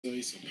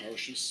Some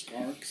Parsha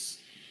Sparks,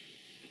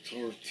 the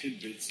Torah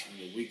tidbits on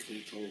the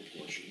weekly Torah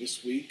portion.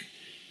 This week,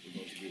 we're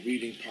going to be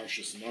reading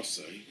Parshas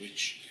Naso,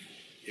 which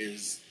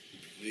is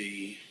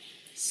the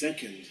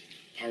second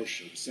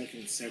Parsha, the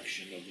second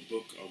section of the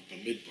book of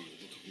Bamidbar,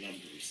 the book of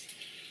Numbers.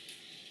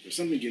 There's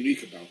something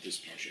unique about this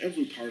Parsha.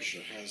 Every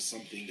Parsha has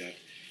something that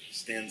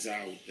stands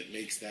out that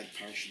makes that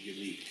Parsha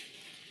unique.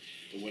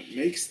 But what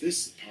makes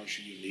this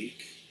Parsha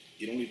unique,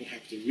 you don't even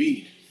have to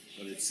read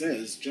what it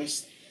says,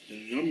 just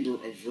the number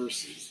of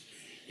verses.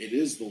 It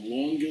is the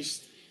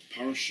longest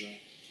parsha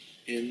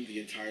in the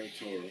entire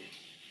Torah,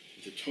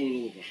 with a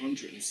total of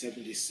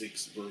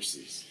 176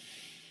 verses.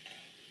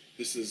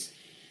 This is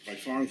by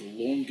far the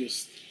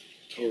longest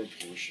Torah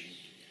portion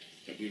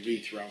that we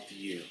read throughout the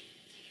year.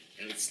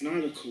 And it's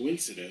not a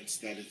coincidence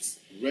that it's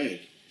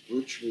read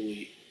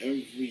virtually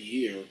every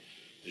year,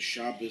 the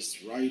Shabbos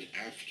right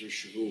after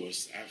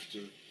Shavuos, after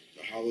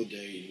the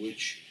holiday in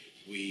which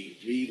we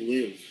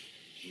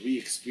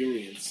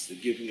re-experience the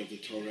giving of the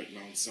Torah at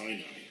Mount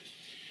Sinai.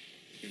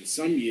 In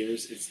some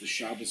years, it's the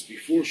Shabbos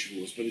before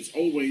Shavuos, but it's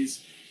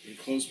always in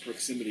close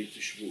proximity to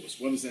Shavuos.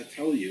 What does that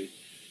tell you?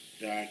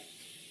 That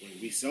when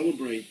we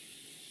celebrate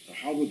the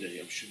holiday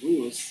of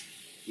Shavuos,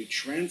 we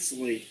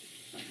translate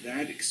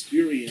that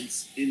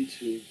experience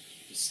into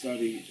the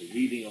study, the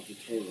reading of the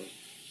Torah,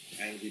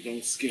 and we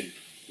don't skimp.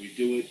 We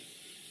do it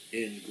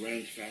in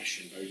grand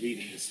fashion by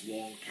reading this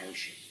long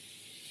parsha.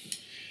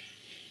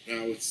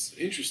 Now, it's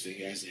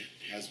interesting, as it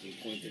has been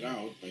pointed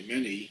out by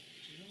many,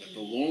 that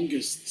the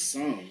longest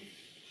psalm,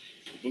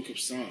 the book of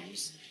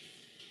Psalms,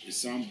 is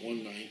Psalm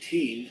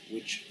 119,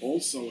 which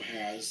also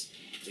has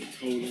a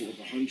total of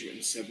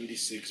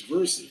 176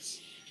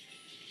 verses.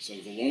 So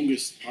the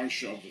longest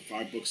parsha of the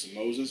 5 books of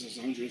Moses has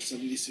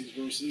 176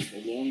 verses.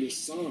 The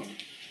longest psalm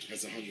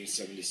has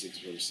 176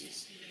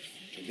 verses.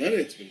 And then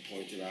it's been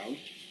pointed out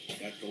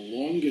that the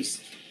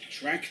longest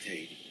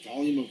tractate,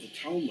 volume of the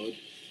Talmud,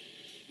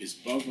 is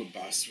Bava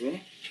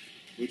Basra,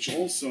 which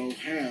also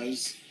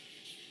has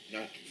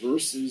not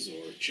verses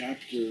or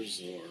chapters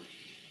or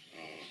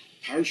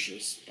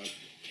parshas, but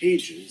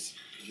pages,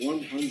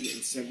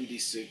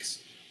 176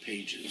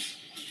 pages.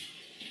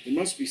 There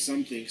must be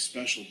something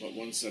special about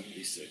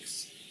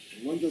 176.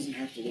 And one doesn't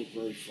have to look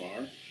very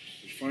far.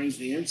 It finds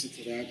the answer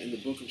to that in the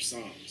book of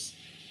Psalms.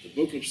 The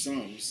book of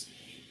Psalms,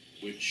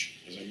 which,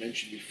 as I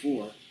mentioned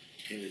before,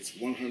 in its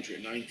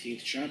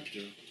 119th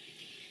chapter,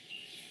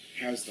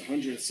 has the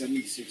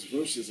 176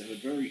 verses in a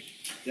very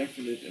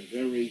definite and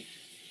very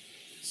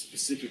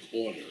specific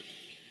order.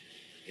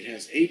 It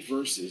has 8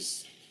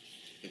 verses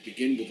that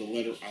begin with the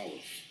letter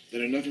Aleph,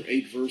 then another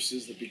 8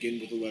 verses that begin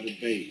with the letter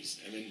Beis,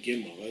 and then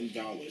Gimel, and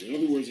Dalet. In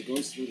other words, it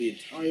goes through the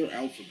entire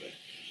alphabet,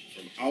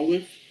 from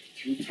Aleph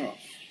through Tav.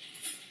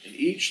 And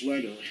each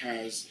letter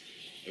has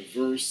a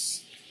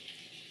verse,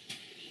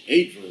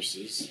 8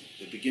 verses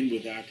that begin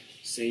with that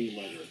same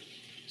letter.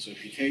 So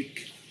if you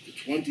take the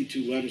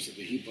 22 letters of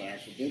the Hebrew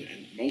alphabet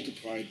and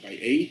multiply it by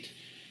 8,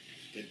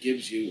 that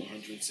gives you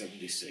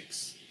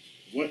 176.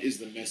 What is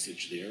the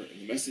message there?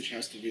 And the message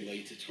has to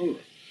relate to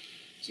Torah.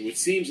 So it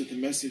seems that the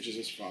message is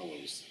as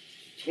follows.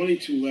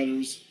 22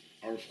 letters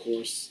are, of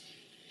course,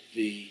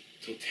 the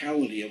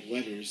totality of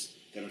letters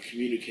that are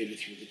communicated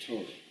through the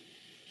Torah.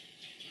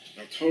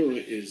 Now, Torah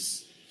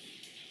is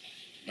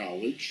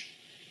knowledge,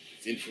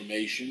 it's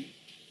information,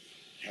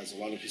 it has a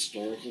lot of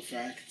historical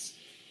facts,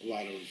 a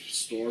lot of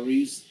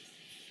stories,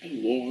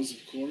 and laws,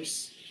 of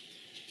course.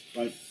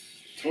 But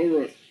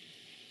Torah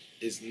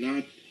is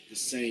not the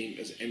same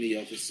as any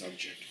other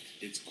subject.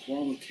 It's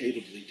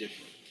qualitatively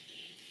different.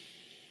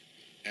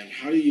 And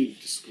how do you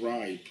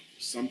describe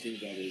something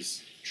that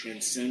is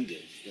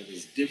transcendent, that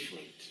is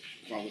different,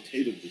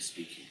 qualitatively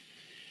speaking,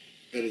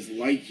 that is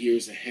light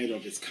years ahead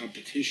of its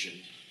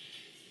competition?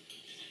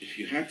 If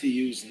you had to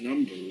use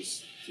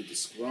numbers to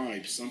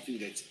describe something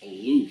that's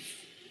aloof,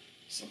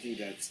 something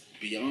that's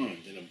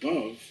beyond and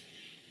above,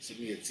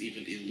 something that's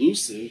even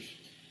elusive,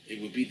 it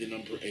would be the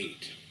number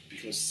 8.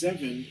 Because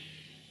 7,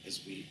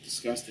 as we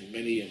discussed in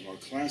many of our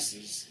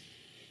classes,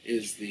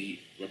 is the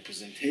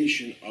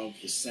representation of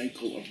the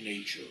cycle of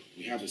nature.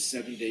 We have a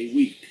 7-day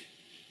week,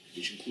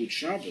 which includes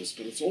Shabbos,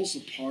 but it's also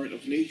part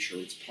of nature.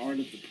 It's part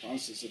of the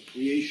process of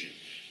creation.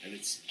 And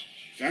it's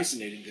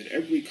fascinating that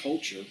every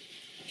culture,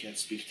 I can't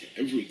speak to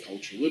every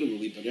culture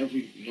literally, but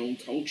every known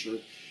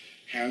culture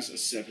has a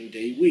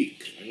 7-day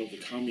week. I know the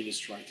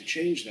communists tried to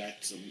change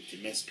that to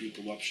mess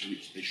people up.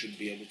 They shouldn't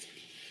be able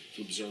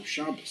to observe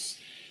Shabbos.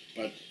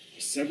 But a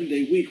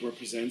 7-day week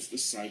represents the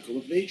cycle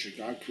of nature.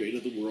 God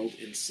created the world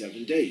in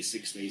 7 days,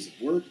 6 days of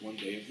work, 1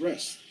 day of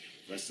rest.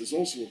 Rest is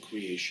also a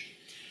creation.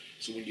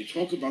 So when you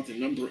talk about the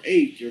number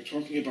 8, you're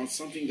talking about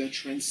something that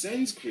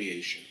transcends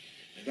creation.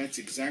 And that's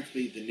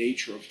exactly the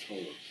nature of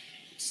Torah.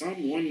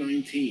 Psalm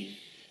 119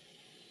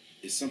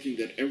 is something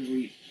that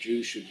every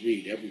Jew should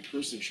read, every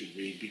person should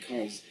read,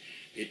 because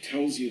it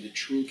tells you the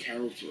true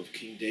character of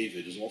King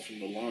David, is often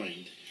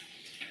maligned.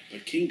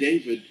 But King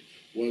David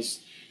was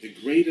the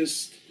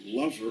greatest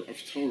lover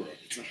of Torah.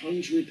 It's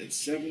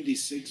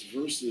 176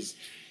 verses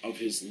of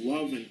his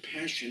love and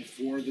passion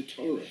for the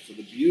Torah, for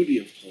the beauty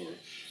of Torah,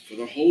 for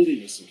the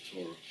holiness of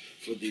Torah,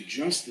 for the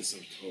justice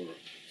of Torah,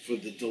 for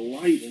the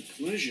delight and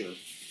pleasure,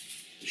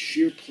 the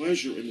sheer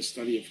pleasure in the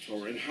study of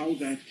Torah, and how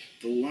that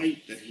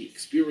delight that he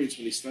experienced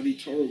when he studied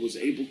Torah was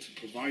able to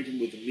provide him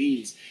with the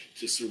means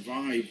to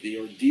survive the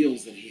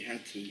ordeals that he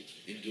had to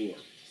endure.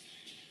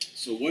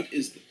 So what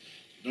is the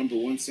number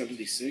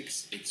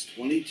 176? It's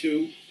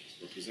 22,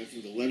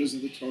 representing the letters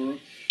of the Torah,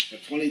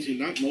 but 22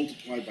 not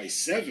multiplied by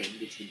 7,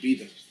 which would be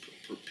the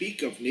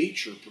peak of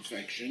nature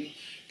perfection,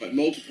 but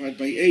multiplied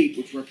by 8,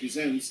 which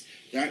represents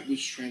that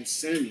which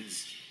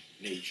transcends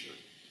nature.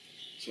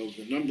 So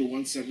the number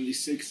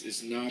 176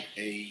 is not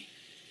a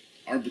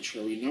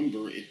arbitrary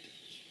number. It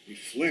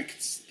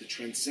reflects the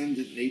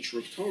transcendent nature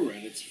of Torah,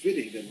 and it's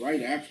fitting that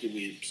right after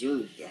we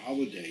observe the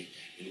holiday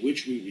in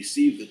which we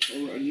receive the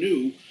Torah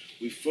anew,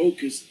 we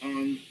focus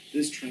on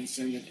this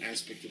transcendent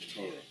aspect of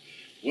Torah.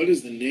 What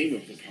is the name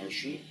of the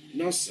parsha?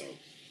 Naso.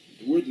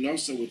 The word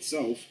Naso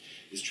itself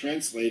is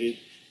translated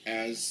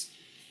as,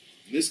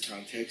 in this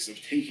context,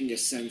 of taking a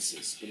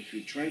census. But if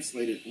you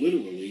translate it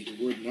literally,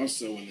 the word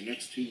Naso and the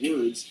next two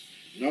words,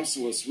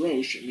 Naso as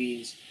Rosh, it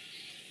means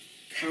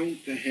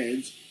count the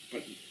heads,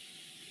 but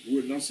the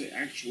word Naso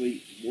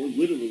actually, more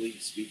literally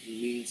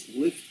speaking, means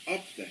lift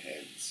up the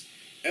heads,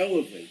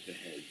 elevate the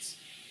heads.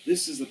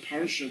 This is a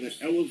parsha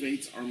that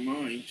elevates our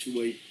mind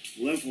to a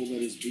level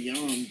that is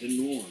beyond the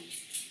norm,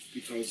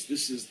 because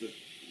this is the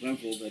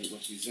level that it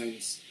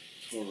represents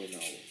Torah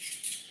knowledge.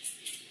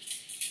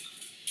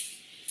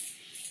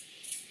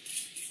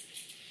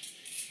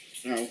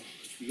 Now,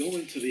 if we go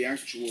into the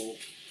actual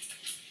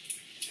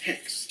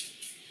text,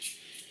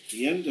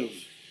 the end of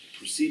the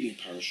preceding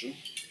parsha,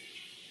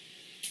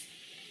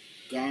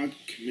 God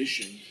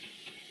commissioned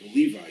the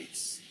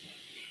Levites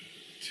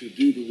to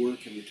do the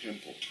work in the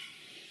temple,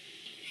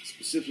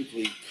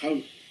 specifically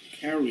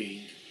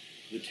carrying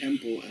the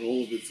temple and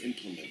all of its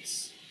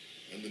implements,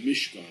 and the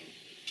Mishkan,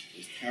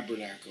 the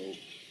tabernacle,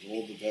 and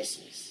all the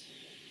vessels.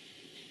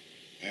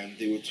 And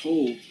they were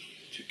told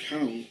to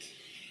count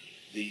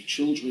the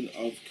children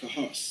of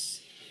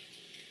Kahas.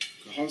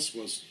 Kahas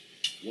was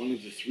one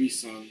of the three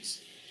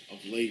sons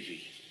of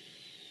Levi.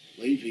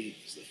 Levi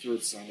is the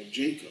third son of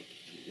Jacob.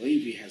 And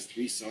Levi has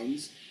three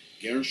sons,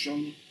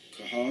 Gershon,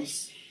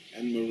 Kahas,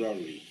 and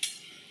Merari.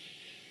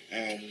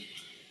 And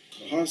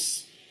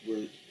Kahas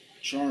were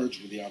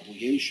charged with the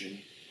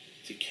obligation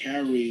to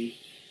carry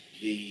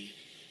the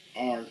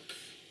ark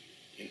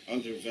and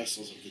other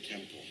vessels of the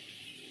temple.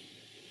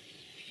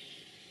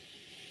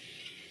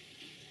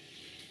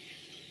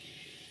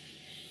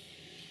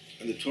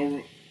 And the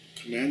Torah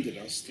commanded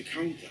us to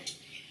count them.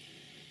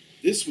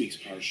 This week's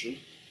parsha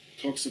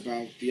talks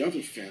about the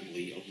other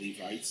family of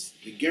Levites,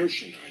 the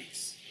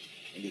Gershonites.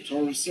 And the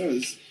Torah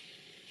says,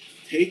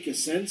 take a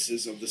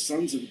census of the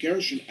sons of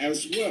Gershon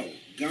as well,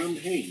 Gam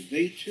Hein,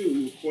 they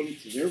too, according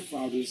to their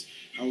father's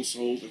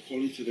household,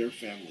 according to their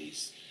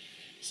families.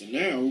 So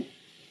now,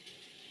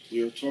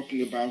 we are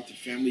talking about the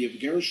family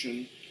of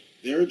Gershon.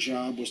 Their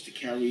job was to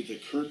carry the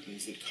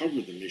curtains that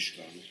covered the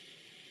Mishkan.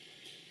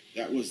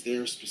 That was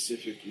their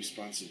specific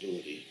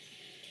responsibility.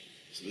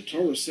 So the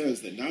Torah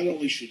says that not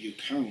only should you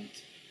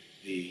count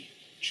the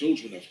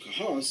children of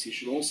Kahas, you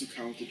should also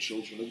count the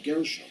children of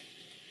Gershon.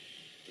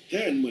 But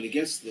then, when it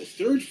gets to the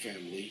third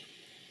family,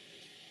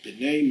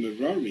 B'nai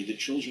Merari, the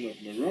children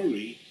of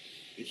Merari,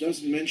 it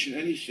doesn't mention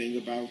anything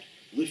about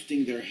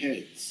lifting their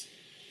heads.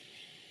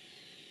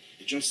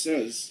 It just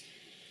says,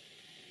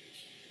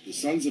 the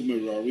sons of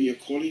Merari,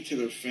 according to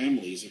their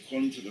families,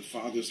 according to the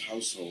father's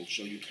household,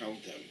 shall you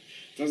count them.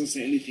 It doesn't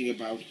say anything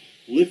about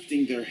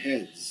lifting their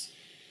heads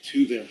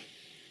to their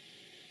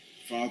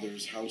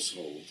father's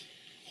household,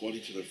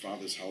 according to their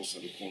father's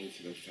household, according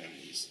to their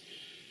families.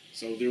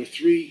 So there are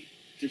three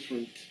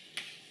different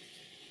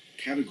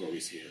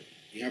categories here.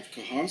 You have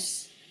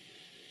Kahas,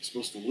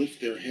 supposed to lift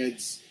their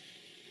heads.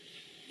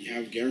 You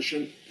have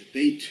Gershon, that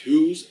they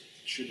too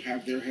should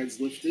have their heads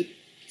lifted.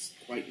 It's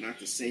quite not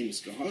the same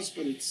as Kahas,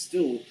 but it's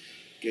still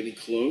getting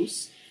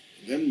close.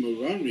 And then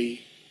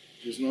Merari,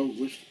 there's no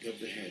lifting of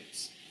the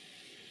heads.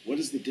 What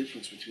is the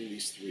difference between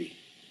these three?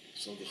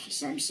 So the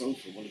Chassam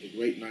Sofer, one of the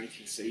great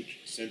 19th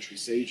century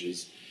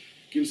sages,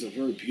 gives a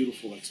very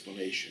beautiful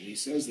explanation. He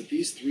says that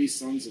these three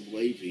sons of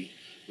Levi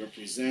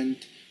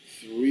represent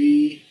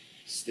three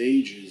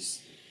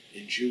stages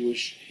in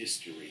Jewish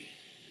history.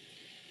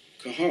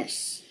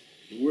 Kahas,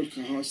 the word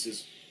Kahas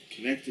is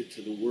connected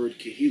to the word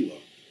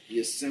Kehillah, the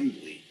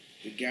assembly,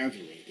 the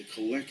gathering, the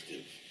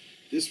collective.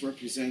 This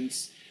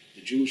represents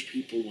the Jewish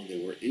people when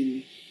they were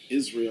in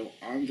Israel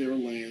on their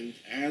land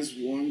as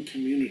one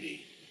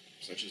community,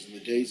 such as in the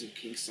days of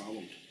King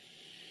Solomon.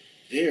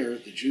 There,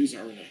 the Jews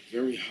are in a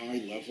very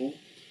high level,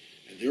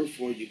 and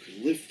therefore you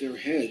can lift their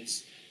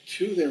heads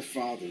to their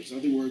fathers. In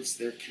other words,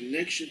 their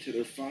connection to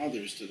their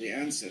fathers, to the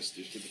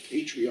ancestors, to the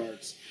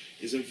patriarchs,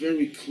 is a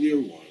very clear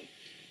one.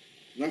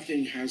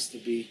 Nothing has to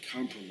be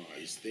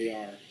compromised. They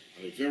are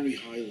on a very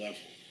high level.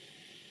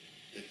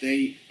 That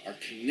they are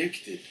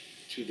connected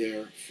to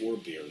their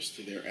forebears,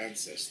 to their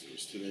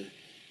ancestors, to their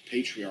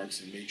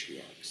patriarchs and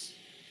matriarchs,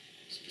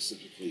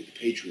 specifically the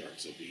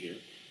patriarchs over here.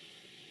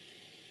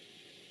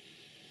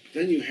 But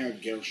then you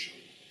have Gershon.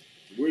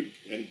 The word,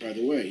 and by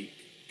the way,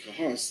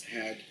 Kahas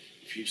had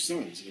a few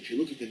sons, and if you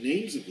look at the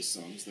names of the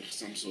sons, the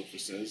Chassam Sofer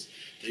says,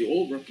 they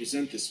all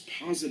represent this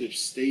positive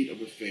state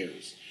of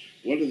affairs.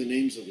 What are the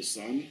names of the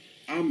son?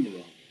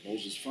 Amram,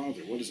 Moses'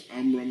 father. What does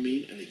Amram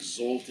mean? An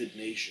exalted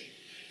nation.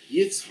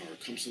 Yitzhar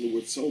comes from the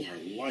word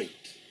Sohar,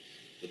 light.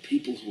 The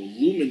people who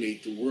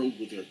illuminate the world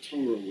with their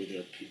Torah, with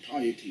their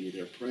piety, with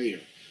their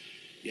prayer.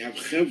 You have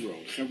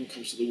Chevron. Chevron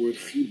comes from the word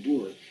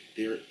Chibur.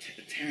 They're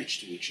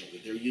attached to each other.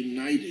 They're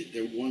united.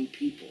 They're one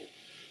people.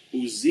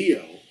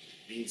 Uziel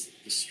means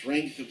the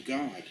strength of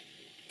God.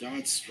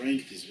 God's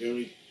strength is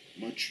very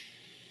much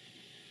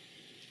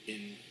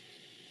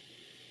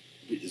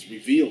is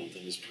revealed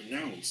and is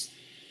pronounced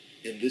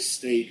in this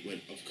state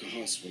of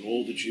Kahas, when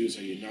all the Jews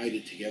are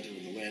united together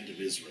in the land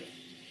of Israel.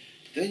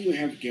 But then you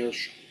have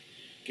Gershon.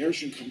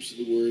 Gershon comes to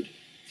the word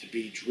to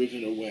be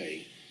driven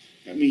away.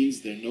 That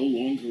means they're no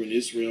longer in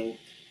Israel.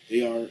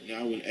 They are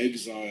now in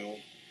exile.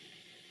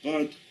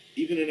 But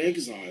even in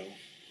exile,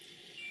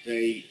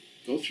 they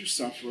go through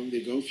suffering,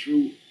 they go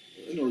through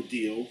an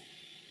ordeal,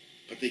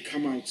 but they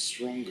come out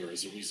stronger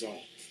as a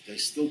result. They're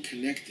still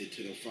connected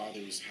to their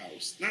father's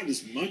house. Not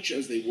as much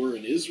as they were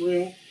in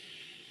Israel,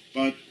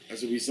 but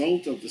as a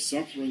result of the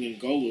suffering in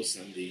Golus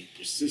and the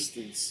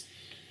persistence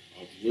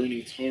of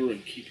learning Torah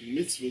and keeping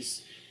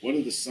mitzvahs, what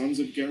are the sons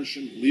of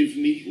Gershon?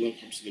 Livni, love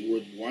comes to the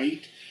word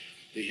white.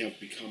 They have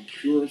become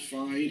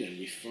purified and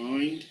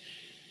refined.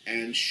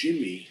 And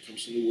Shimi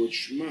comes from the word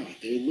Shema.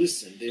 They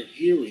listen, they're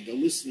hearing, they're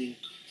listening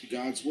to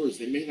God's words.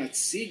 They may not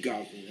see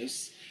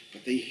godliness,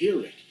 but they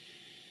hear it.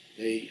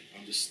 They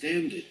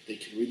understand it. They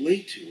can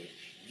relate to it.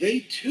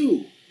 They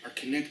too are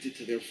connected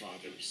to their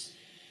fathers.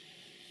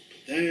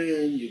 But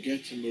then you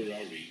get to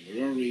Merari.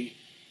 Merari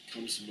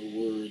comes from a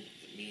word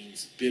that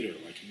means bitter,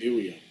 like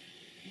Miriam.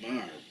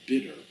 Mar,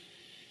 bitter.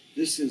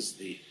 This is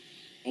the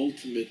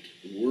ultimate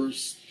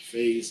worst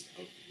phase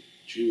of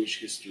Jewish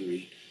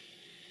history,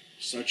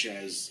 such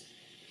as,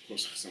 of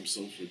course, Chassam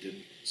Sofer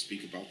didn't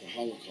speak about the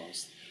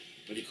Holocaust,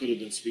 but he could have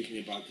been speaking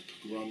about the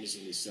pogroms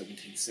in the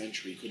 17th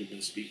century. He could have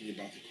been speaking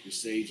about the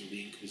Crusades or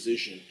the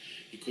Inquisition.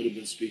 He could have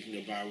been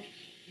speaking about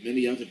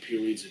many other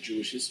periods of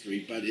Jewish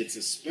history, but it's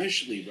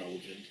especially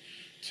relevant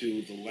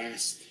to the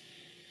last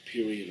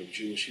period of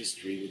Jewish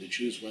history where the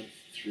Jews went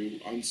through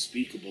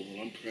unspeakable and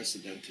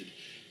unprecedented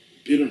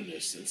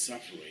bitterness and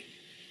suffering.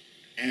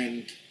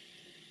 And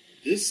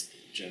this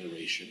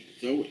generation,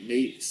 though it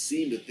may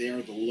seem that they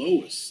are the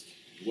lowest,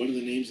 what are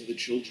the names of the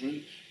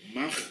children?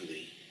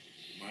 Machli,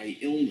 my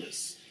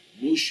illness.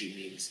 Mushi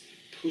means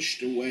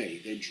pushed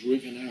away. They're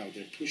driven out.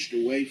 They're pushed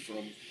away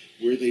from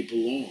where they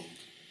belong.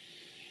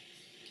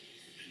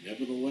 And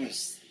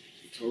nevertheless,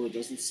 the Torah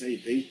doesn't say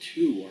they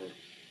too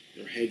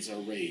their heads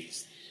are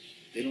raised.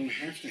 They don't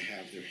have to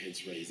have their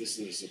heads raised. This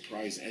is a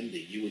surprise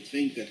ending. You would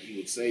think that he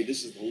would say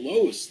this is the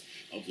lowest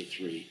of the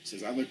three. He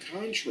says, on the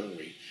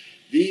contrary,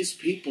 these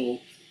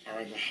people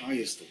are the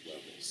highest of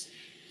levels.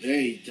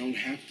 They don't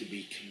have to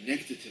be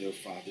connected to their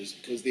fathers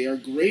because they are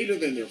greater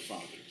than their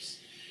fathers.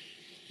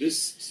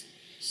 This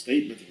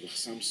statement of the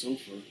Chassam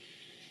Sofer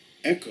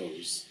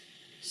echoes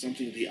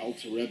something the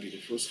Alter Rebbe, the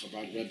first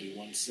Chabad Rebbe,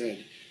 once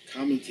said,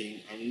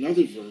 commenting on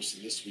another verse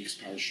in this week's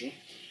parsha,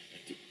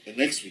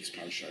 next week's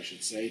parsha, I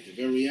should say. At the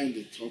very end,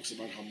 it talks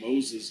about how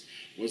Moses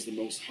was the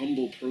most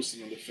humble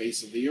person on the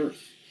face of the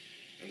earth.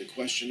 And the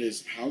question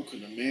is, how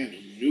could a man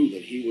who knew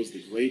that he was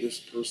the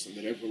greatest person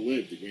that ever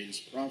lived, the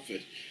greatest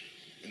prophet,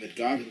 and that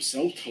God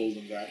himself told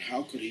him that,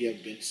 how could he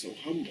have been so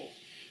humble?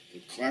 The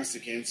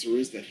classic answer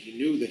is that he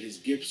knew that his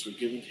gifts were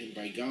given to him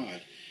by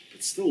God.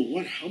 But still,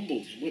 what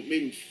humbled him? What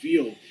made him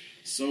feel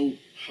so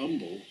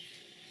humble?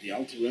 The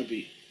Alter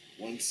Rebbe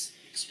once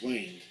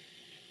explained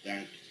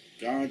that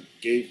God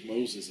gave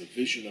Moses a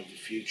vision of the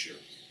future,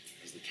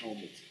 as the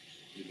Talmud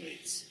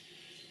relates.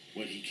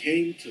 When he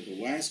came to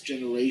the last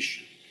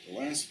generation, the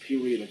last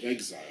period of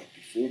exile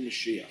before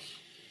Mashiach,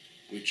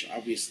 which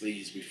obviously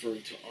he's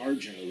referring to our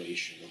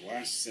generation, the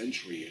last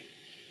century, and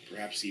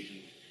perhaps even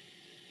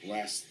the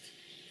last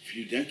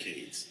few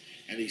decades,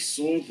 and he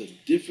saw the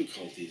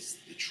difficulties,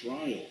 the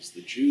trials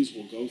the Jews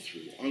will go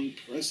through,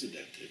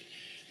 unprecedented,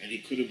 and he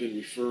could have been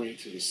referring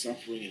to the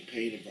suffering and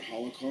pain of the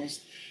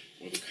Holocaust,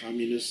 or the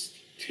communist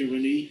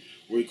tyranny,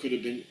 or he could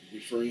have been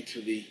referring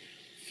to the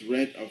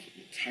threat of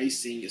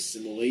enticing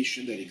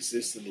assimilation that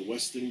exists in the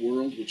Western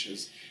world, which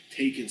has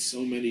taken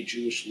so many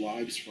Jewish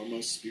lives from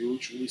us,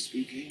 spiritually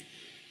speaking.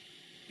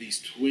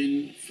 These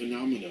twin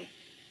phenomena,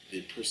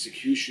 the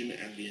persecution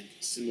and the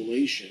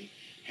assimilation,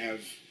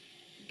 have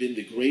been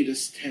the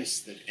greatest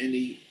test that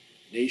any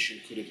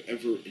nation could have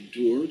ever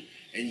endured,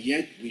 and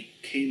yet we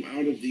came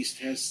out of these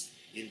tests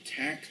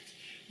intact.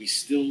 We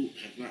still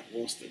have not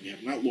lost it. We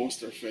have not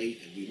lost our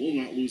faith, and we will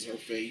not lose our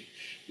faith.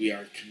 We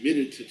are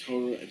committed to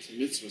Torah and to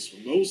mitzvahs.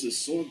 When Moses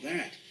saw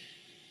that,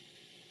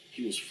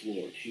 he was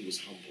floored. He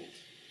was humbled.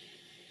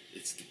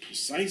 It's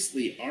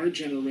precisely our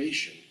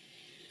generation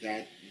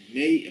that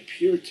may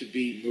appear to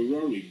be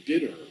murari,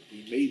 bitter,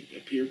 we may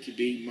appear to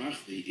be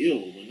machli,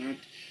 ill, we're not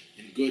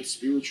in good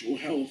spiritual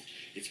health,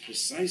 it's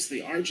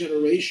precisely our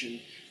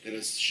generation that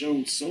has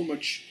shown so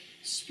much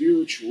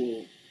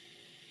spiritual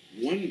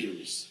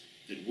wonders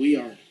that we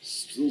are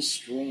still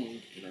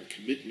strong in our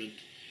commitment,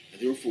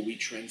 and therefore we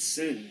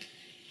transcend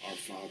our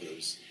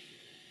fathers.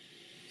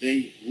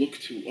 They look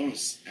to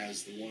us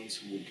as the ones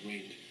who will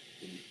bring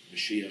the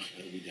Mashiach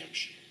and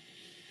redemption.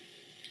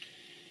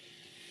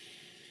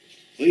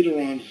 Later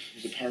on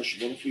in the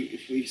parsha, well,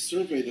 if we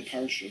survey the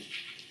parsha,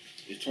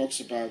 it talks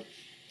about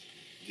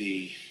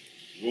the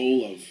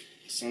role of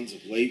the sons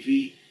of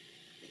Levi,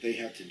 what they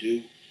had to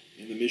do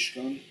in the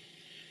Mishkan.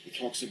 It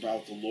talks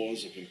about the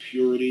laws of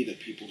impurity, that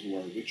people who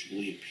are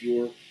ritually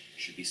impure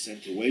should be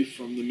sent away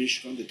from the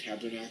Mishkan, the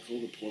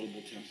tabernacle, the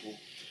portable temple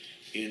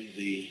in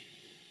the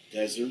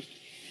desert.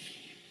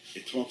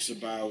 It talks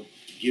about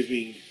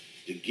giving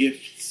the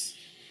gifts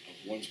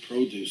of one's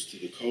produce to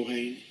the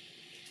Kohen,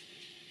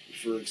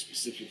 referring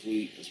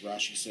specifically, as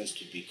Rashi says,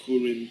 to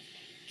Bikurim,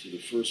 to the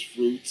first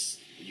fruits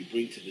that you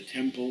bring to the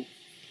temple,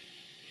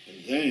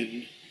 and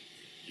then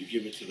you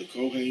give it to the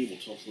Kohen. We'll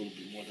talk a little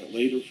bit more about that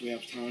later if we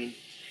have time.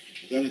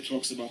 And then it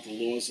talks about the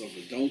laws of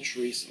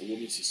adultery, so a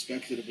woman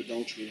suspected of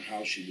adultery and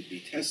how she would be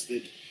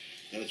tested.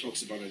 Then it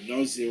talks about a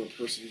Nazir, a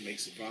person who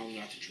makes a vow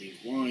not to drink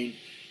wine,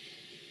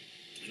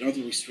 and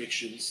other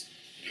restrictions,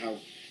 and how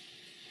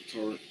the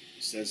Torah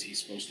says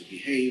he's supposed to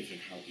behave,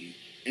 and how he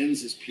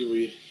ends his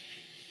period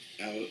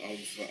of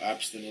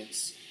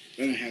abstinence.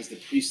 Then it has the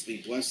priestly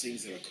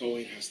blessings that a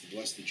Kohen has to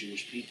bless the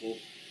Jewish people.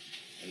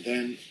 And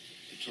then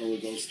the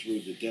Torah goes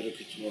through the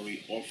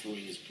dedicatory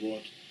offerings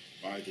brought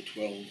by the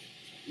 12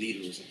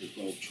 leaders of the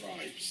 12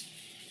 tribes.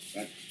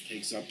 That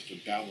takes up the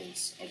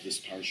balance of this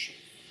parsha.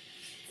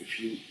 If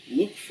you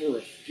look for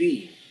a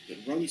theme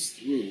that runs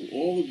through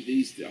all of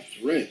these, a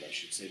thread, I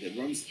should say, that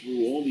runs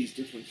through all these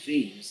different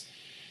themes,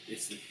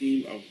 it's the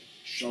theme of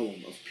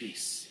shalom, of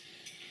peace.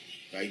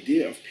 The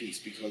idea of peace,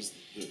 because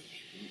the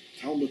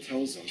Talmud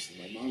tells us,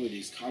 and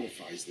Maimonides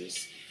codifies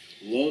this,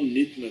 Lo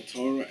nitna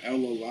Torah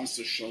ela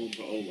lasa shalom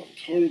ba'olam.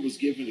 Torah was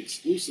given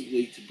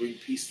exclusively to bring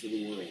peace to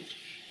the world.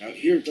 Now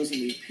here it doesn't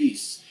mean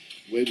peace.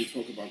 The way we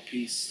talk about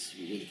peace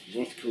with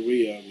North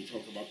Korea, we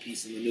talk about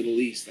peace in the Middle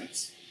East,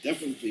 that's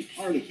definitely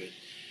part of it.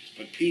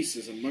 But peace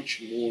is a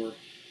much more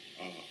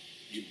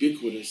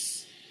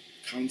ubiquitous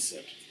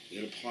concept.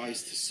 It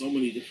applies to so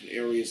many different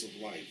areas of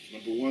life.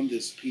 Number one,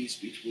 there's peace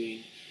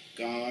between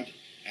God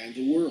and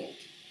the world.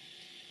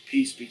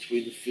 Peace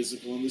between the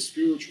physical and the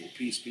spiritual.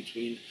 Peace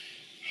between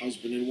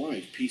husband and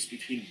wife. Peace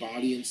between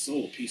body and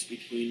soul. Peace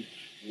between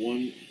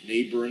one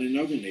neighbor and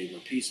another neighbor.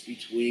 Peace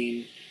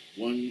between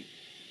one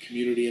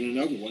community and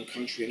another, one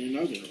country and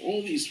another.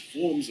 All these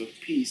forms of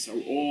peace are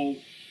all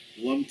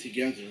lumped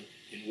together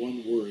in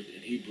one word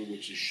in Hebrew,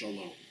 which is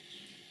shalom.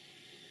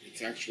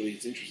 It's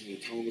interesting,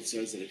 the Talmud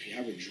says that if you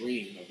have a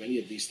dream of any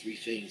of these three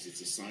things,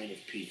 it's a sign of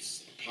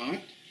peace. A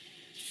pot,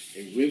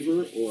 a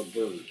river, or a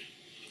bird.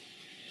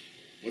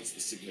 What's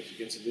the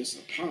significance of this?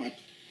 A pot,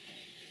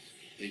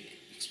 they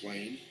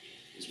explain,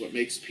 is what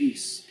makes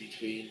peace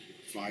between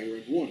fire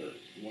and water.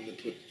 You want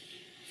to put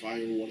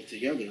fire and water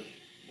together,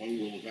 one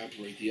will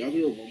evaporate the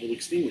other, or one will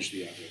extinguish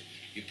the other.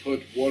 You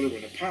put water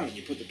in a pot, and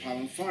you put the pot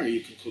on fire,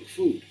 you can cook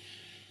food.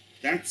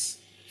 That's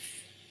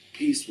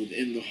peace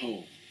within the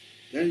home.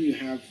 Then you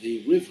have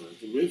the river.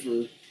 The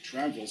river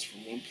travels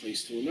from one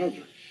place to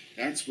another.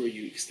 That's where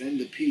you extend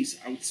the peace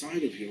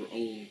outside of your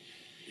own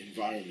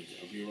environment,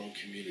 of your own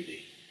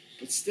community.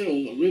 But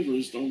still, the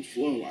rivers don't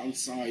flow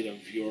outside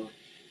of your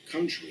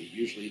country.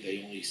 Usually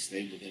they only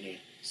stay within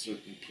a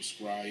certain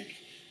prescribed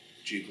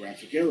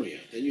geographic area.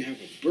 Then you have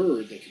a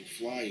bird that can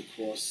fly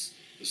across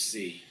the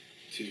sea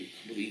to a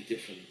completely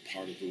different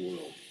part of the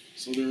world.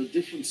 So there are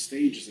different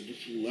stages and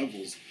different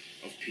levels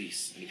of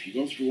peace. And if you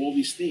go through all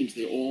these themes,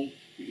 they all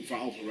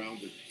revolve around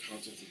the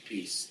concept of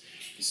peace.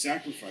 The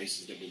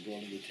sacrifices that were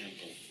brought in the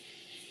temple,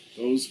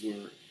 those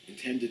were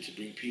intended to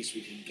bring peace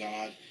between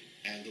God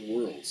and the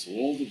world. So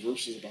all the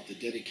verses about the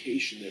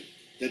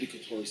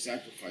dedicatory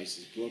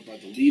sacrifices brought by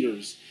the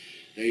leaders,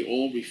 they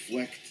all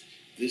reflect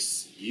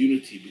this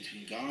unity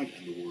between God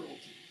and the world.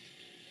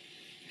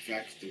 In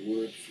fact, the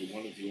word for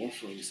one of the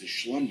offerings is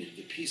shlomim,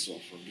 the peace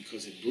offering,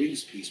 because it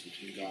brings peace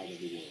between God and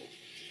the world.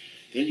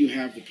 Then you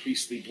have the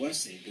priestly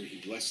blessing, where he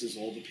blesses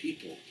all the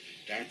people.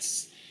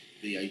 That's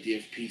the idea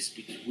of peace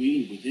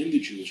within the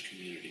Jewish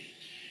community.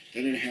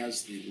 Then it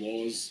has the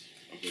laws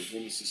of a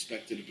woman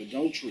suspected of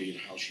adultery and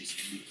how she's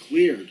to be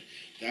cleared.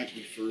 That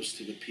refers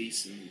to the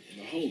peace in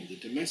the home, the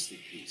domestic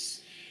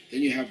peace.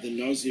 Then you have the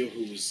Nazir,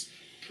 who was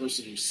a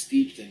person who's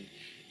steeped in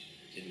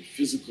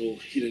physical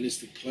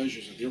hedonistic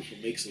pleasures and therefore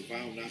makes a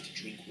vow not to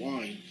drink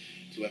wine,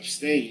 to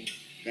abstain.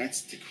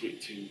 That's to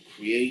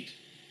create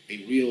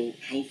a real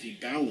healthy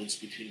balance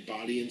between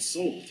body and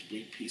soul, to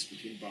bring peace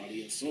between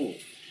body and soul.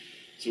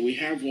 So we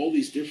have all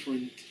these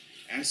different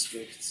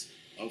aspects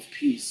of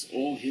peace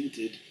all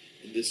hinted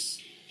in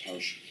this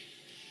parsha.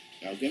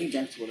 Now, getting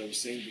back to what I was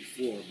saying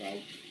before about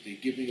the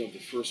giving of the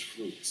first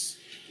fruits.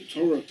 The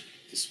Torah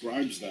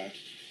describes that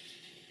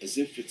as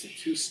if it's a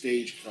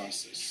two-stage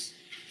process.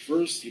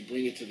 First, you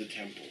bring it to the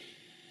temple.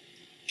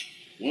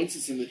 Once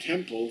it's in the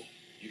temple,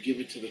 you give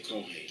it to the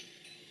Kohen.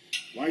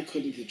 Why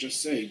couldn't it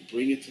just say,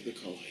 bring it to the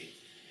Kohen?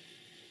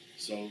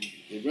 So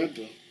the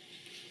Rebbe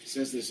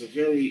says there's a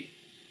very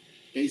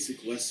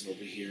basic lesson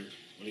over here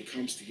when it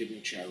comes to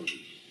giving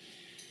charity.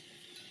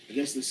 I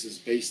guess this is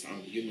based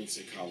on human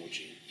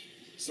psychology.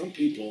 Some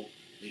people,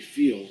 they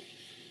feel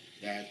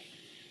that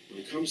when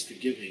it comes to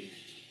giving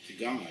to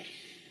God,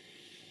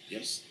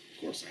 yes,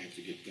 of course I have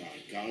to give God.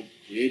 God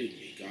created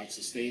me. God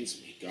sustains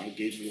me. God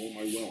gave me all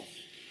my wealth.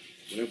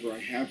 Whatever I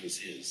have is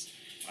His.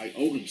 I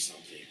owe Him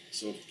something.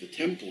 So if the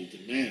temple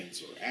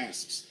demands or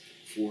asks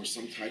for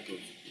some type of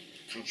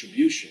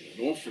contribution,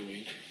 an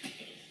offering,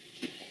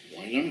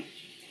 why not?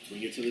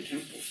 Bring it to the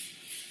temple.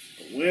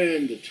 But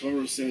when the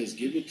Torah says,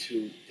 give it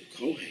to the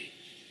Kohen,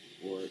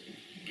 or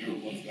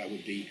parallel to that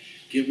would be,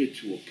 give it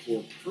to a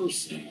poor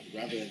person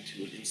rather than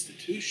to an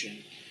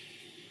institution,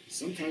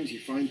 sometimes you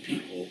find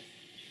people,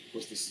 of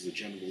course this is a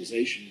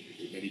generalization,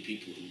 there are many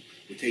people who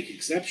would take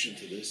exception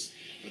to this,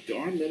 but there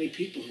are many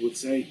people who would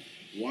say,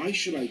 why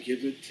should I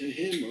give it to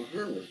him or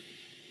her?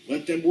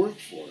 Let them work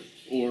for it.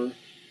 Or,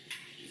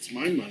 it's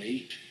my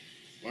money,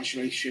 why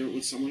should I share it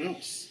with someone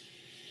else?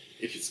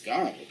 If it's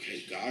God,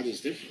 okay, God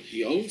is different.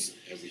 He owns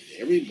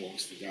everything. Everything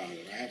belongs to God,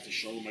 and I have to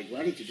show him my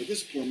gratitude. But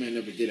this poor man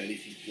never did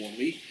anything for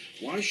me.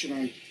 Why should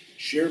I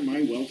share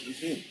my wealth with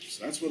him?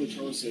 So that's why the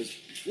Torah says,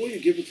 before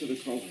you give it to the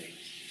Kohen,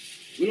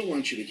 we don't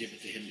want you to give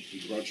it to him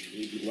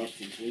begrudgingly,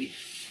 reluctantly.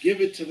 Give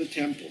it to the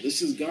temple.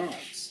 This is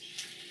God's.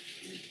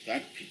 And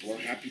that people are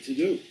happy to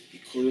do. The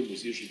Bikurim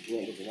was usually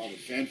brought with a lot of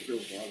fanfare,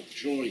 with a lot of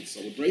joy and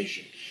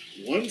celebration.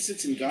 Once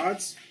it's in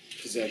God's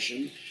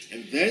possession,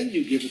 and then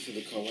you give it to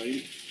the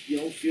Kohen, you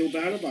don't feel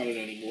bad about it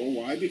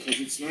anymore. Why? Because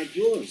it's not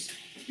yours.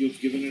 You've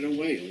given it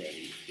away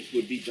already. If it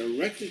would be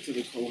directly to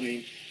the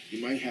Kohen,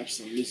 you might have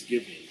some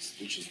misgivings,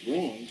 which is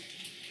wrong.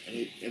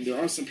 And there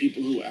are some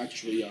people who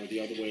actually are the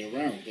other way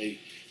around. They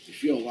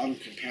feel a lot of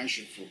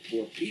compassion for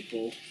poor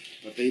people,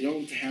 but they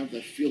don't have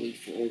that feeling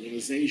for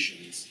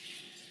organizations.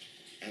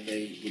 And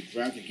they would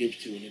rather give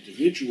to an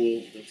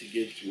individual than to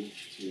give to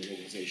an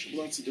organization.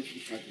 Well, that's a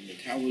different type of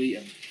mentality,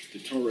 and the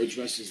Torah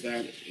addresses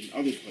that in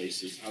other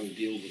places, how to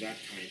deal with that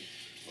kind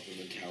of a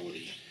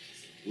mentality,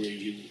 where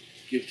you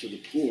give to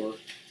the poor,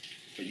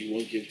 but you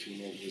won't give to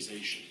an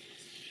organization.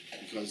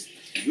 Because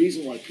the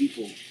reason why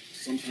people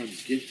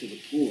sometimes give to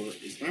the poor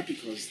is not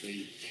because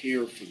they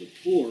care for the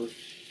poor,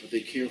 but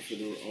they care for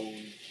their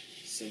own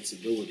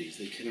sensibilities.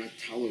 They cannot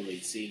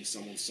tolerate seeing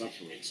someone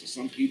suffering. So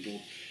some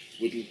people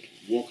wouldn't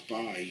walk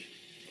by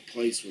a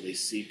place where they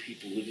see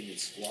people living in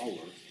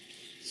squalor,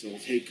 so they'll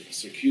take a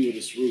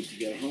circuitous route to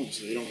get home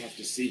so they don't have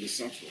to see the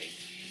suffering.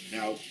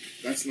 Now,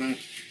 that's not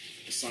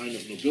a sign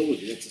of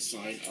nobility, that's a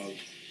sign of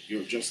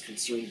you're just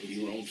concerned with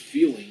your own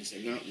feelings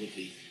and not with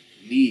the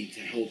need to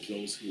help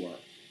those who are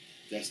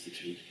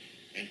destitute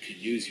and could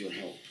use your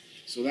help.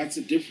 So that's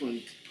a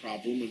different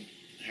problem and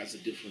has a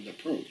different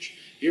approach.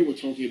 Here we're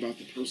talking about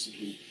the person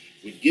who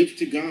would give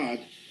to God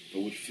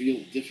but would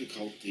feel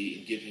difficulty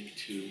in giving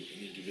to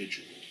an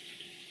individual.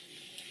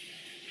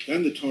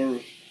 Then the Torah,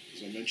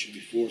 as I mentioned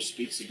before,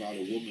 speaks about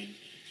a woman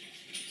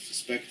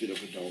suspected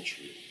of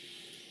adultery.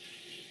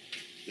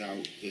 Now,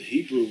 the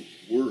Hebrew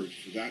word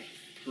for that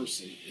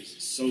person is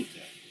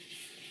sotah.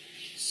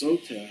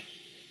 Sotah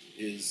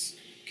is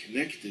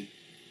connected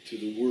to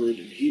the word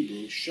in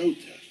Hebrew,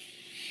 shota.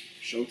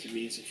 Shota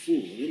means a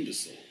fool, an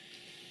imbecile.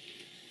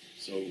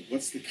 So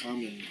what's the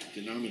common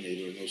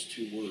denominator in those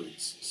two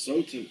words?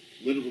 Sota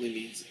literally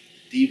means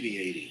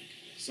deviating.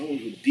 Someone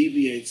who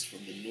deviates from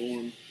the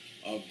norm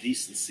of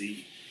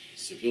decency,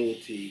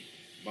 civility,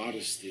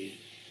 modesty,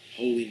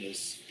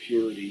 holiness,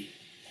 purity.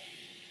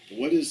 But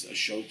what is a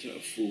shota, a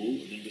fool,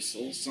 an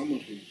imbecile?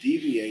 Someone who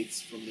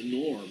deviates from the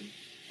norm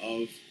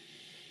of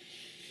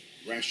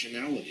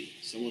rationality.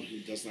 Someone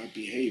who does not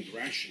behave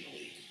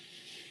rationally.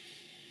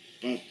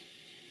 But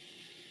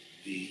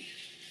the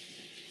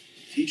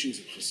teachings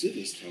of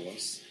Chassidus tell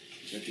us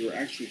that there are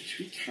actually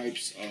two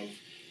types of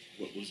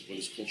what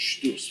is called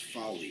shtus,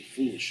 folly,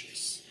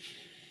 foolishness.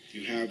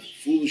 You have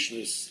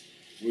foolishness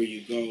where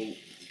you go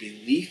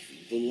beneath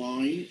the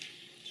line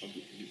of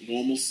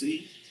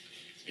normalcy,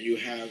 and you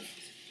have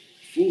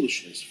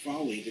foolishness,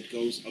 folly, that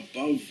goes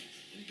above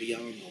and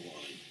beyond the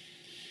line.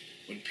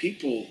 When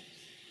people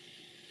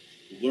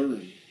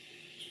learn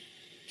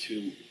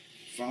to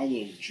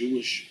follow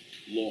Jewish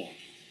law,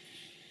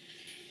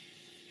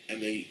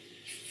 and they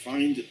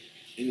find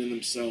in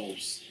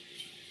themselves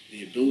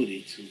the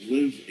ability to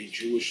live a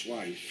Jewish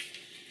life,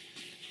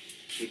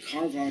 they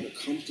carve out a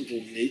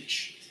comfortable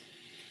niche,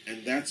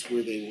 and that's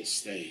where they will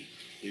stay.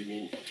 They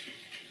will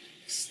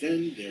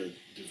extend their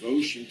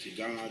devotion to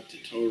God, to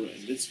Torah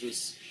and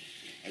mitzvahs,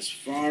 as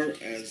far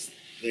as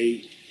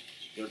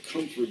their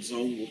comfort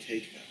zone will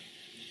take them.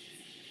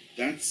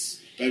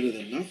 That's better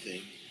than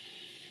nothing,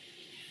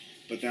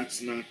 but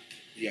that's not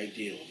the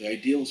ideal. The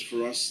ideal is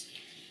for us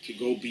to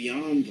go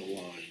beyond the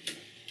line,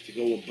 to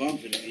go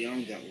above and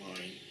beyond that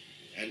line,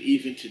 and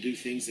even to do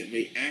things that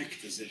may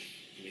act as if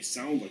It may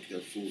sound like they're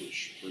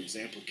foolish. For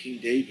example, King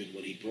David,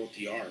 when he brought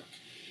the ark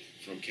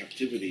from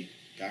captivity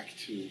back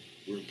to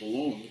where it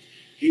belonged,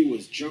 he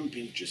was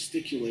jumping,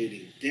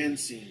 gesticulating,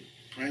 dancing,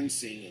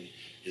 prancing, and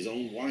his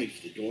own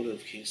wife, the daughter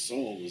of King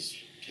Saul, was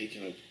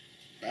taken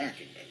aback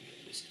and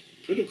was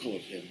critical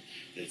of him,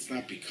 that it's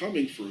not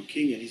becoming for a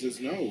king. And he says,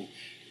 no,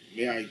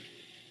 may I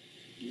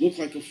look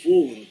like a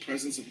fool in the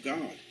presence of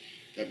God.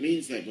 That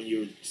means that when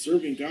you're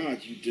serving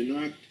God, you do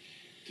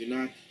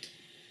not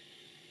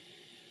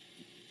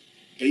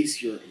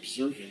base your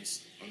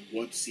observance on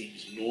what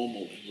seems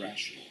normal and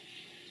rational.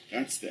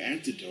 That's the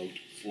antidote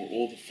for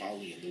all the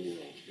folly in the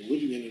world. We're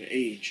living in an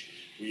age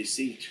where you're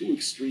seeing two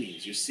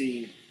extremes. You're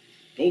seeing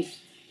both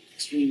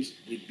extremes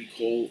we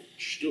call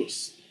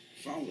shtus,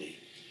 folly.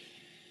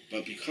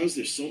 But because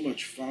there's so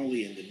much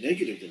folly in the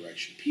negative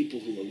direction, people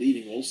who are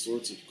leading all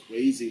sorts of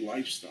crazy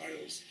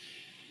lifestyles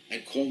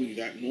and calling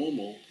that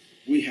normal,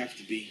 we have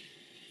to be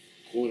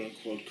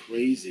quote-unquote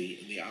crazy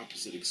in the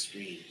opposite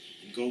extreme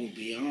and going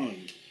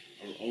beyond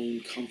our own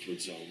comfort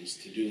zones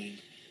to doing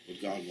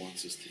what God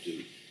wants us to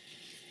do.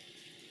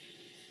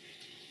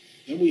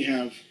 Then we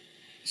have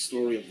the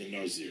story of the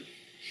Nazir.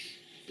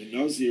 The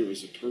Nazir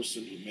is a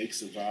person who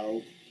makes a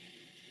vow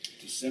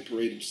to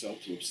separate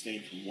himself, to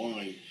abstain from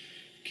wine,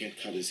 can't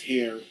cut his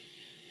hair,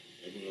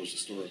 everyone knows the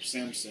story of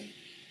Samson,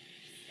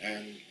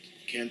 and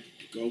can't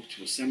go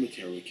to a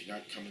cemetery,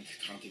 cannot come into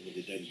contact with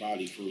a dead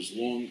body for as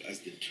long as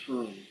the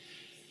term,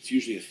 it's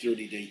usually a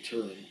 30-day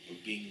term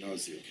of being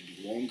Nazir. It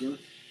could be longer, it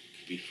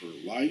could be for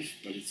life,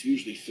 but it's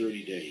usually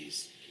 30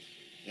 days.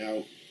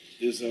 Now,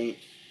 there's a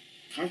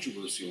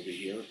controversy over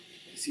here.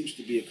 It seems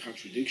to be a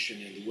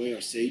contradiction in the way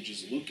our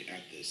sages look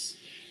at this.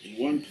 In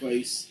one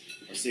place,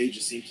 our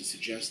sages seem to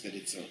suggest that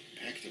it's an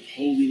act of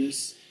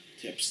holiness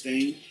to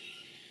abstain,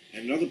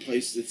 and in other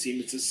places it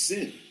seems it's a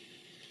sin,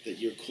 that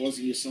you're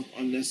causing yourself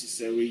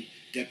unnecessary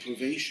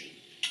deprivation.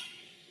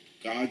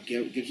 God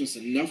gives us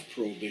enough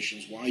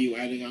prohibitions. Why are you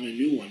adding on a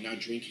new one, not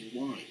drinking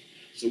wine?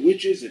 So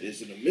which is it?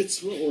 Is it a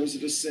mitzvah or is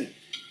it a sin?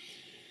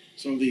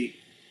 So the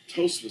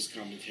Tosfos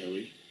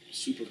commentary, a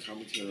super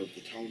commentary of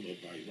the Talmud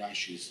by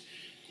Rashi's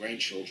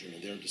grandchildren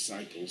and their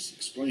disciples,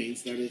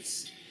 explains that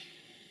it's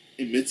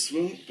a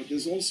mitzvah, but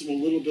there's also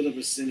a little bit of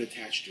a sin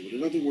attached to it.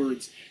 In other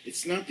words,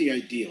 it's not the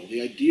ideal.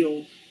 The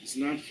ideal is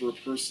not for a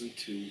person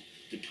to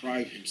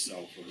deprive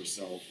himself or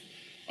herself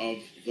of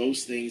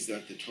those things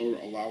that the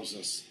Torah allows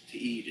us to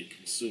eat and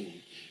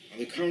consume. On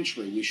the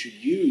contrary, we should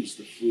use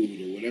the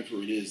food or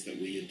whatever it is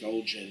that we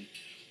indulge in,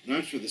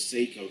 not for the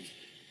sake of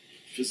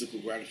physical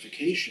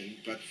gratification,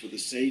 but for the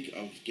sake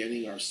of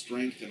getting our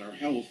strength and our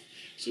health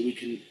so we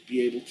can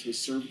be able to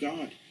serve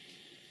God,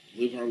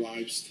 live our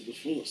lives to the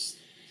fullest.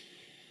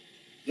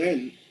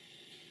 Then,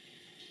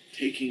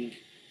 taking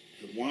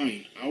the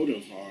wine out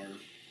of our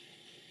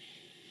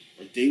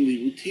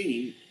daily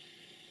routine,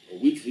 or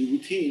weekly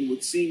routine,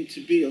 would seem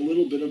to be a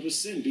little bit of a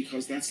sin,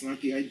 because that's not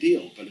the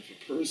ideal. But if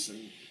a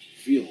person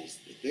feels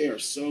that they are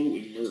so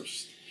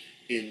immersed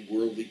in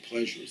worldly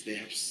pleasures, they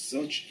have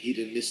such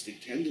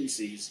hedonistic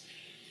tendencies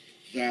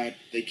that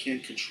they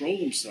can't control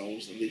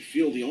themselves, and they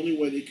feel the only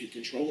way they can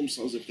control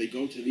themselves if they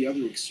go to the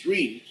other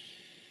extreme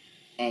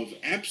of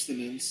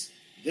abstinence,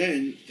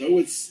 then, though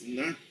it's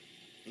not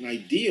an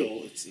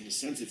ideal, it's in a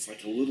sense it's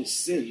like a little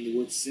sin. The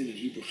word sin in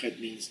Hebrew chet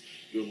means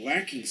you're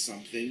lacking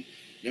something.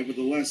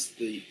 Nevertheless,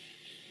 the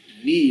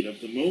need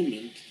of the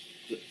moment,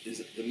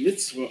 the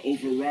mitzvah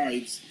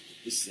overrides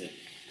the sin.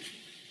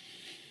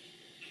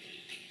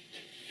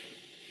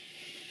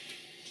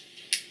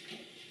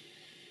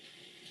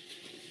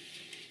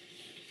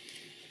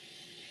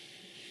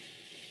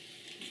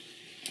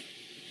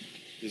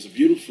 There's a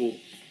beautiful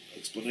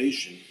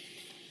explanation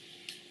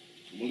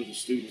from one of the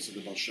students of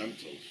the Baal Shem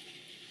Tov.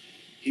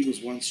 He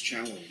was once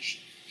challenged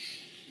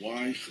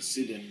why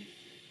Hasidim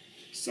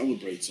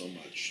celebrate so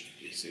much.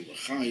 They say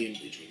l'chaim,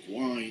 they drink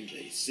wine,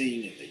 they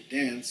sing and they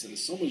dance, and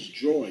there's so much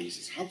joy. He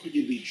says, how could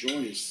you be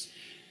joyous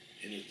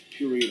in a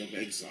period of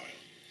exile?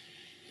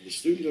 And the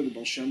student of the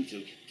Baal Shem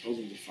Tov told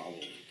him the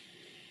following.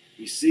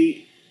 We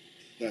see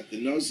that the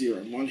Nazir,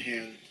 on one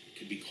hand,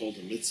 could be called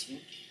a mitzvah.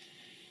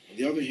 On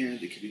the other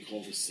hand, it could be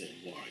called a sin.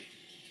 Why?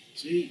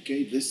 So he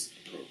gave this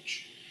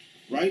approach.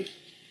 Right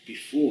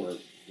before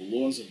the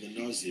laws of the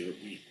Nazir,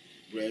 we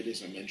read,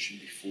 as I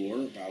mentioned before,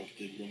 about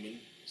the woman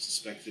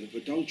suspected of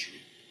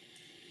adultery.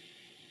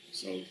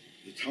 So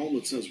the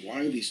Talmud says,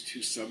 why are these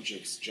two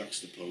subjects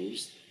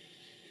juxtaposed?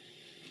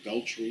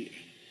 Adultery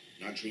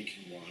and not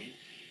drinking wine.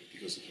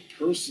 Because if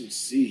a person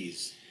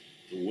sees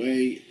the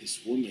way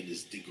this woman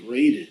is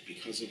degraded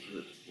because of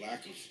her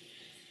lack of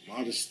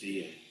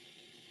modesty and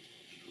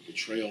her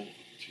betrayal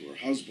to her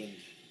husband,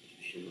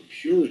 her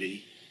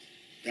impurity,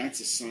 that's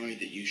a sign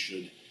that you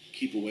should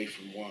keep away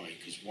from wine,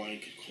 because wine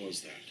could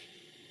cause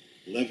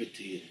that.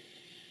 Levity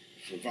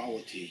and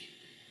frivolity,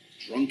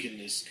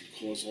 drunkenness could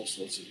cause all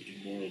sorts of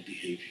immoral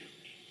behavior.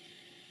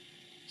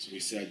 So we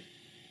said,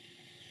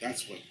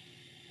 that's what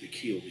the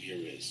key over here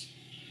is.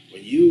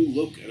 When you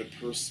look at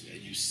a person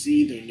and you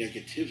see their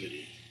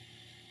negativity,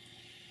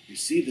 you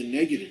see the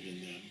negative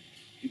in them,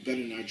 you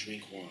better not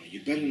drink wine.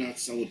 You better not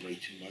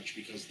celebrate too much,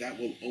 because that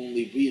will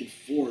only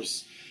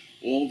reinforce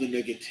all the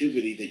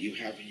negativity that you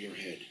have in your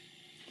head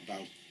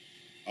about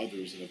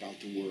others and about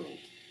the world.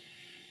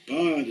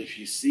 But if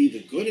you see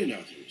the good in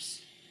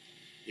others,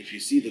 if you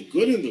see the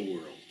good in the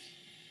world,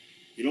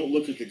 you don't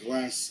look at the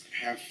glass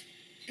half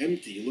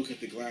empty, you look at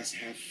the glass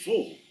half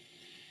full.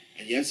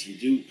 And yes, you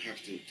do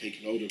have to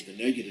take note of the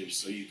negatives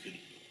so you could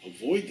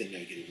avoid the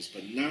negatives,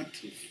 but not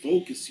to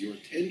focus your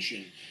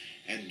attention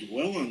and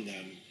dwell on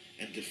them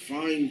and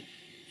define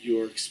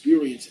your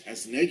experience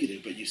as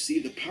negative. But you see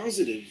the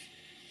positive,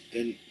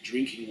 then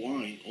drinking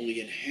wine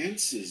only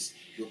enhances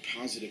your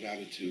positive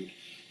attitude,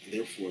 and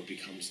therefore it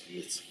becomes a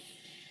mitzvah.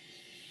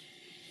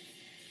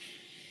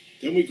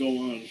 Then we go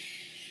on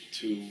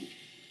to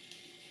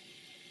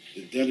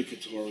the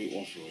dedicatory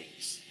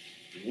offerings.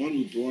 The one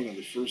who brought on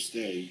the first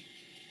day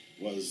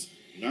was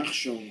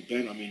Naso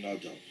ben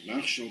Aminadab.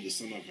 Naso, the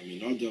son of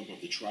Aminadab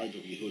of the tribe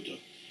of Yehuda.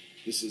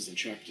 This is in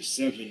chapter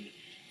 7,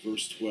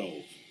 verse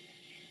 12.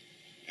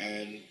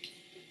 And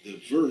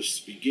the verse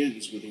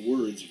begins with the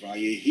words,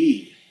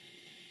 Vayehi,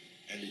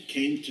 and it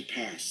came to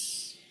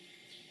pass.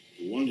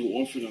 The one who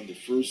offered on the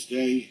first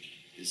day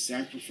his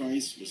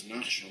sacrifice was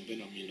Naso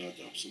ben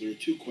Aminadab. So there are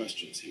two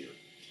questions here.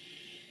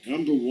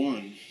 Number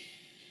one,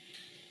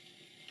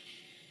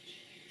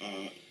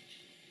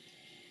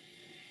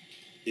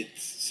 it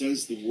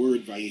says the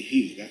word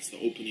Vayehi, that's the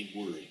opening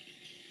word,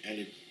 and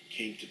it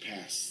came to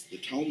pass. The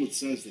Talmud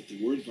says that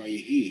the word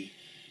Vayehi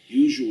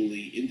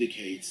usually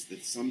indicates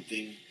that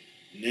something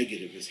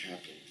negative has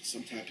happened,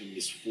 some type of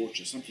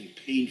misfortune, something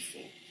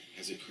painful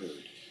has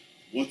occurred.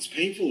 What's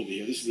painful over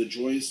here? This is a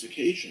joyous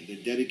occasion.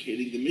 They're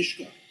dedicating the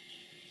Mishkan.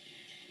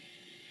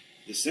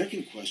 The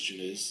second question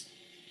is,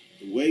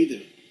 the way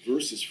the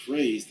verse is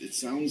phrased, it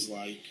sounds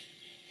like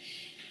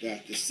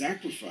that the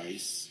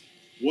sacrifice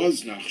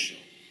was Naso.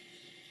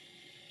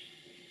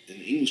 In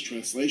the English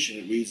translation,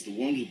 it reads, the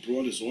one who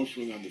brought his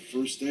offering on the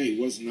first day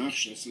was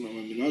Naso, son of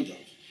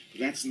Aminadab. But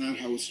that's not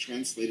how it's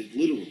translated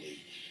literally.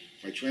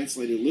 If I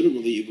translate it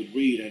literally, it would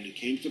read, and it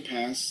came to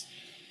pass,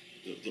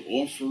 the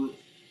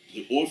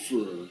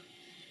offerer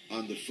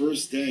on the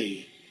first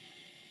day,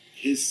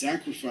 his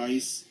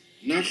sacrifice,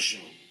 Naso.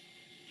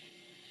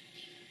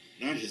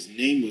 Not his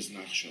name was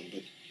Naso, but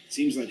it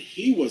seems like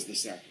he was the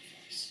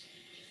sacrifice.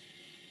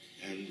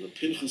 And Rav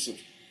Pinchas of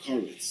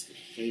Koritz, the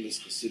famous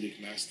Hasidic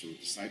master,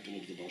 disciple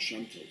of the Baal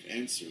Shem Tov,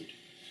 answered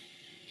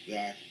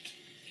that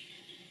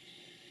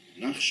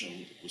Naso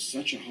was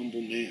such a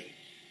humble man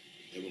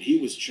that when he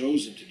was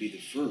chosen to be the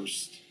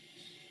first,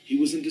 he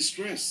was in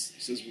distress.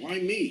 He says, why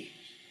me?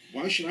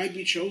 Why should I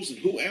be chosen?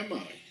 Who am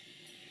I?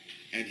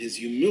 And his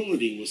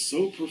humility was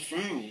so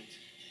profound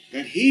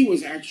that he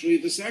was actually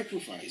the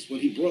sacrifice.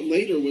 What he brought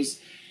later was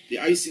the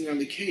icing on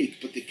the cake,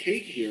 but the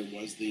cake here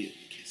was, the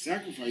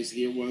sacrifice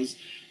here was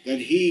that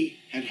he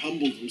had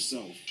humbled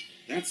himself.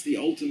 That's the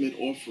ultimate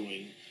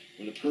offering,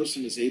 when a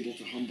person is able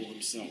to humble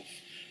himself.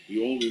 We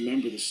all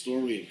remember the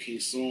story of King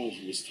Saul,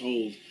 who was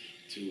told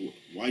to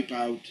wipe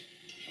out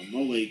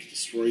Amalek,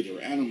 destroy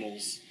their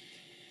animals,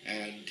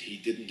 and he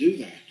didn't do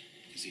that,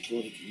 because he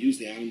thought he could use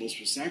the animals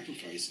for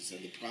sacrifices.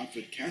 And the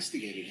prophet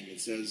castigated him and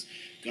says,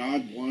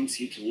 God wants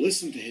you to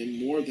listen to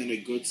him more than a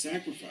good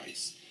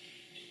sacrifice.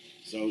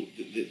 So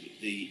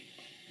the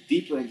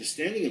deeper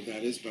understanding of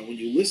that is, but when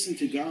you listen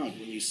to God,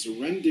 when you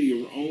surrender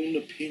your own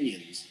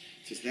opinions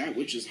to that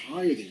which is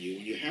higher than you,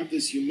 when you have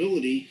this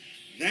humility,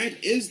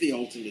 that is the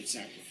ultimate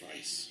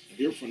sacrifice. And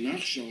therefore,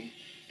 Nachshon,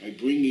 by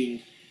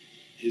bringing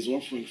his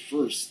offering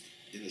first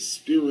in the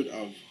spirit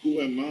of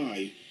who am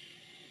I,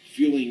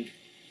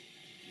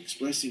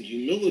 expressing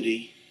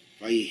humility,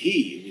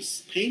 Vayehi, it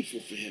was painful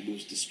for him, it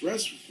was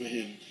distressful for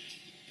him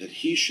that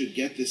he should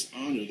get this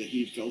honor that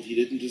he felt he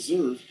didn't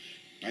deserve.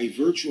 By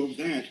virtue of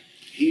that,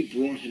 he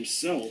brought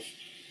himself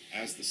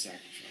as the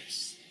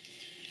sacrifice.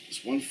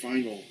 There's one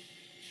final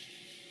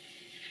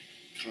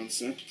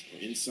concept or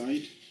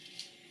insight.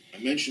 I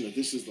mentioned that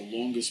this is the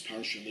longest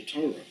parsha in the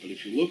Torah, but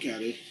if you look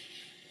at it,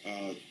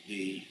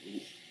 the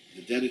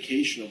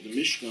dedication of the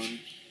Mishkan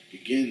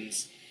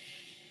begins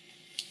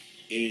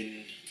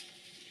in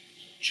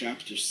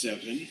chapter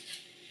 7,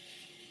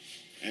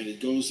 and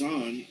it goes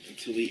on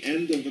until the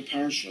end of the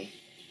parsha,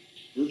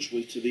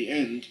 virtually to the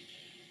end,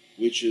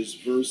 which is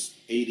verse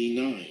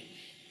 89.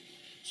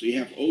 So you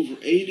have over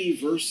 80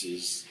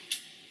 verses.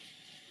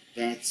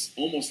 That's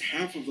almost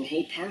half of the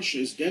whole parsha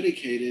is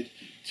dedicated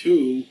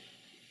to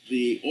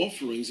the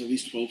offerings of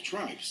these 12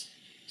 tribes.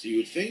 So you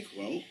would think,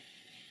 well,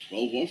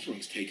 12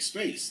 offerings take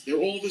space. They're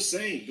all the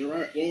same.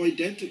 They're all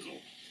identical.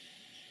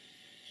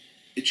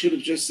 It should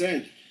have just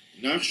said,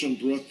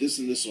 Nachshon brought this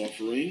and this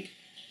offering,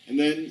 and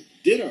then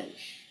ditto.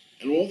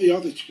 And all the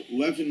other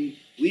 11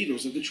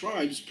 leaders of the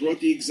tribes brought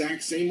the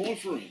exact same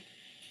offering.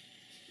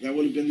 That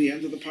would have been the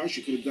end of the parsha.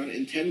 You could have done it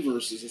in 10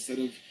 verses instead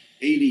of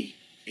 80,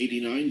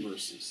 89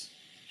 verses.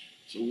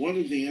 So one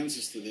of the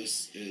answers to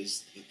this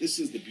is that this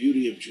is the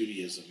beauty of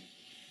Judaism.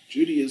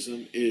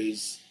 Judaism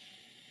is,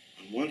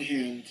 on one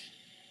hand,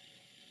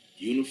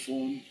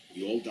 uniform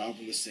We all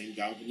daven the same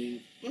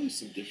davening. Well, there's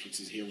some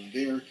differences here and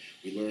there.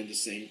 We learn the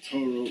same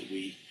Torah.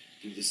 We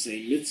do the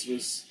same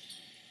mitzvahs.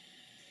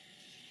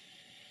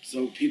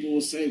 So people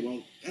will say,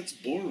 well, that's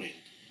boring.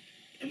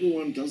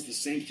 Everyone does the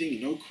same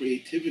thing. No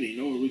creativity,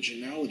 no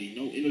originality,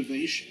 no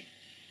innovation.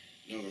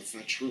 No, that's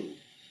not true.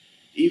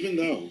 Even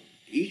though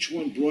each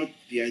one brought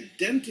the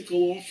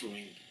identical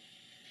offering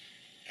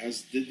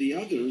as did the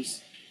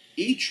others,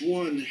 each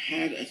one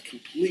had a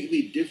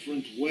completely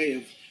different way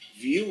of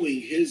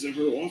viewing his or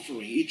her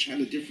offering. Each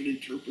had a different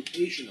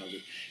interpretation of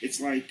it.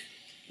 It's like,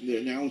 and the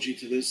analogy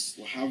to this,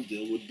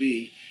 lahavdil, would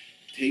be,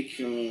 take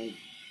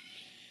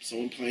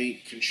someone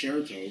playing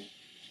concerto.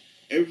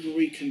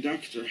 Every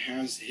conductor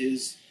has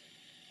his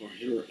or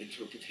her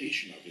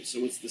interpretation of it. So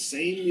it's the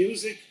same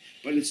music,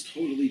 but it's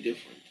totally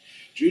different.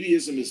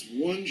 Judaism is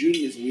one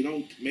Judaism. We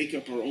don't make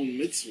up our own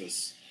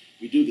mitzvahs.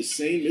 We do the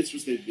same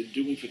mitzvahs they've been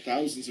doing for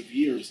thousands of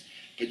years,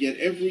 but yet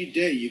every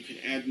day you can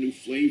add new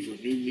flavor,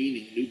 new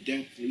meaning, new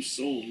depth, new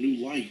soul, new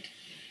light.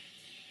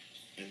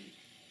 And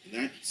in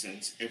that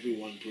sense,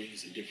 everyone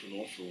brings a different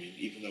offering,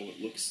 even though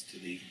it looks to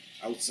the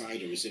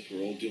outsider as if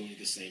we're all doing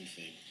the same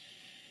thing.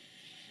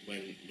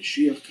 When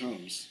Mashiach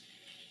comes,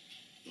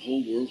 the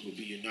whole world will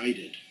be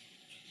united.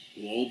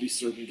 We'll all be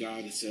serving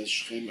God. It says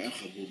Shechem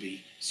Echad will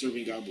be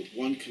serving God with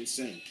one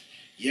consent.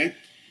 Yet,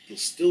 there'll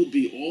still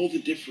be all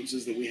the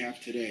differences that we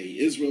have today.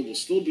 Israel will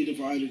still be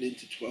divided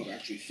into 12,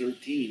 actually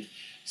 13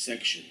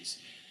 sections,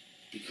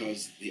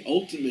 because the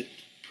ultimate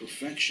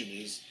perfection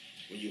is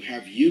when you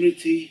have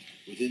unity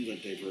within the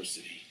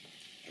diversity.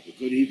 Have a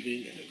good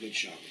evening and a good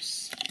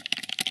Shabbos.